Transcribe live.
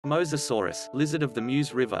Mosasaurus, lizard of the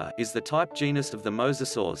Meuse River, is the type genus of the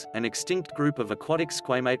mosasaurs, an extinct group of aquatic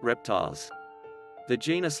squamate reptiles. The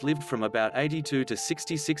genus lived from about 82 to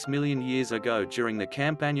 66 million years ago during the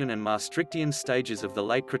Campanian and Maastrichtian stages of the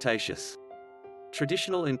Late Cretaceous.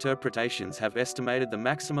 Traditional interpretations have estimated the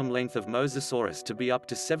maximum length of Mosasaurus to be up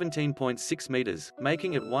to 17.6 meters,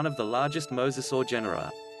 making it one of the largest mosasaur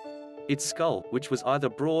genera. Its skull, which was either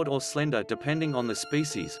broad or slender depending on the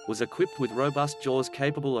species, was equipped with robust jaws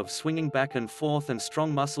capable of swinging back and forth and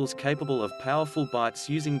strong muscles capable of powerful bites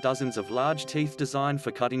using dozens of large teeth designed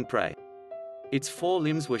for cutting prey. Its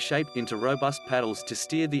forelimbs were shaped into robust paddles to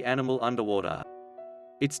steer the animal underwater.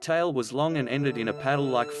 Its tail was long and ended in a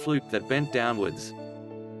paddle-like fluke that bent downwards.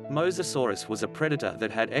 Mosasaurus was a predator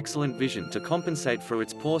that had excellent vision to compensate for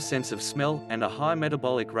its poor sense of smell, and a high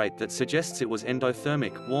metabolic rate that suggests it was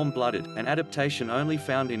endothermic, warm-blooded, an adaptation only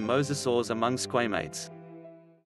found in mosasaurs among squamates.